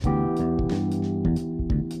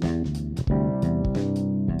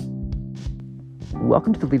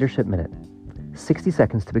Welcome to the Leadership Minute, 60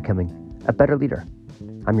 seconds to becoming a better leader.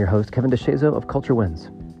 I'm your host, Kevin DeShazo of Culture Wins.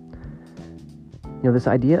 This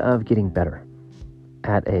idea of getting better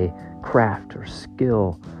at a craft or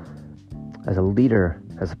skill, as a leader,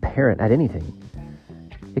 as a parent, at anything,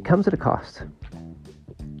 it comes at a cost.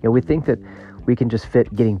 We think that we can just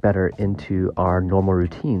fit getting better into our normal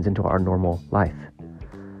routines, into our normal life.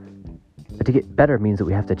 But to get better means that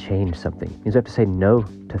we have to change something. It means we have to say no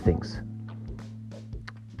to things.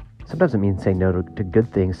 Sometimes it means saying no to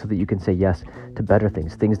good things so that you can say yes to better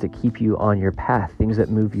things, things that keep you on your path, things that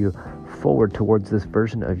move you forward towards this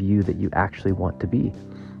version of you that you actually want to be.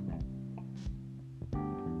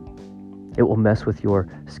 It will mess with your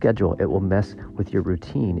schedule. It will mess with your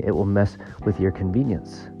routine. It will mess with your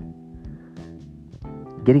convenience.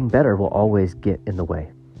 Getting better will always get in the way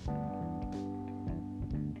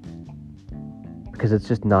because it's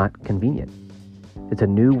just not convenient. It's a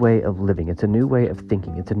new way of living. It's a new way of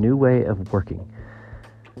thinking. It's a new way of working.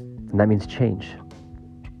 And that means change.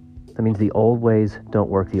 That means the old ways don't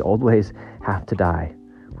work. The old ways have to die.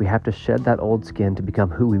 We have to shed that old skin to become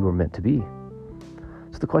who we were meant to be.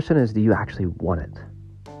 So the question is, do you actually want it?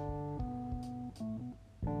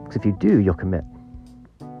 Because if you do, you'll commit.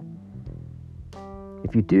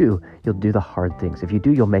 If you do, you'll do the hard things. If you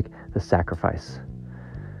do, you'll make the sacrifice.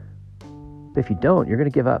 But if you don't, you're going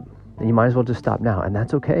to give up. And you might as well just stop now. And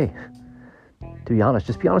that's okay. To be honest,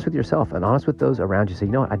 just be honest with yourself and honest with those around you. Say,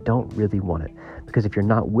 you know what? I don't really want it. Because if you're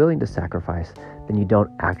not willing to sacrifice, then you don't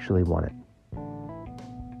actually want it.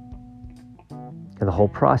 And the whole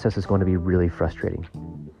process is going to be really frustrating.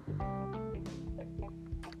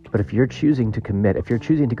 But if you're choosing to commit, if you're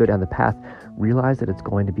choosing to go down the path, realize that it's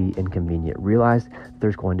going to be inconvenient. Realize that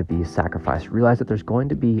there's going to be sacrifice. Realize that there's going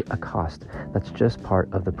to be a cost. That's just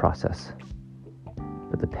part of the process.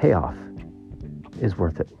 But the payoff is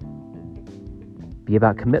worth it. Be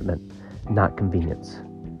about commitment, not convenience.